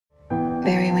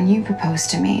Barry, when you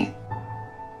proposed to me,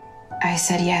 I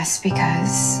said yes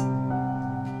because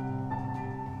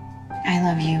I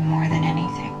love you more than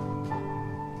anything.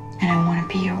 And I want to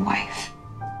be your wife.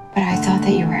 But I thought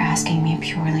that you were asking me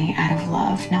purely out of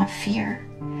love, not fear.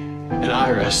 And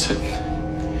Iris,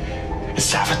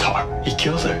 it's Avatar. He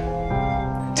killed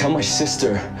her. Tell my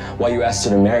sister why you asked her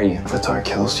to marry you. Avatar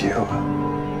kills you.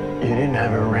 You didn't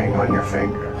have a ring on your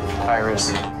finger.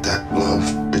 Iris. That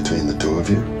love between the two of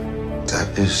you,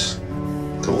 that is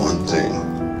the one thing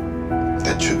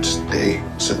that should stay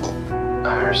simple.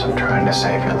 Iris, I'm trying to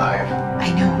save your life. I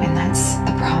know, and that's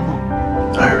the problem.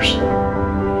 Iris.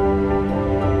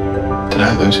 Did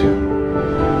I lose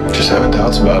you? Just having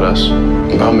doubts about us.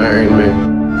 About marrying me.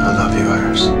 I love you,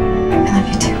 Iris. I love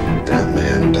you too. That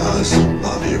man does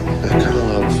love you. That kind of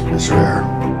love is rare.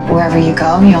 Wherever you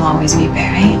go, you'll always be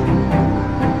Barry.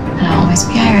 And I'll always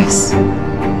be Iris.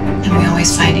 And we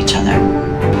always fight each other.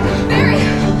 Barry!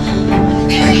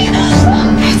 Barry!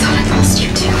 I thought I lost you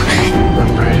too.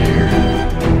 I'm right here.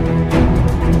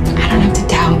 I don't have to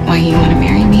doubt why you want to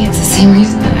marry me. It's the same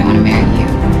reason that I want to marry you.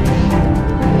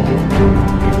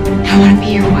 I want to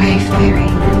be your wife, Barry.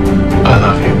 I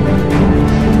love you.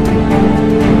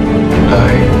 I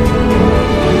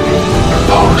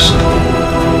proposed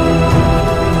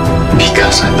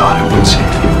because I thought it would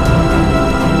save you.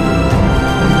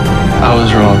 I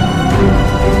was wrong.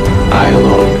 I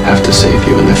alone have to save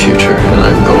you in the future, and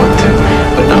I'm going to,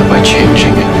 but not by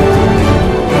changing it.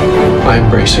 By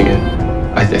embracing it.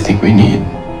 I think we need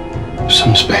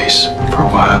some space for a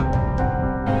while.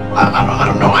 I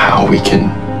don't know how we can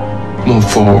move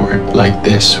forward like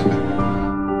this with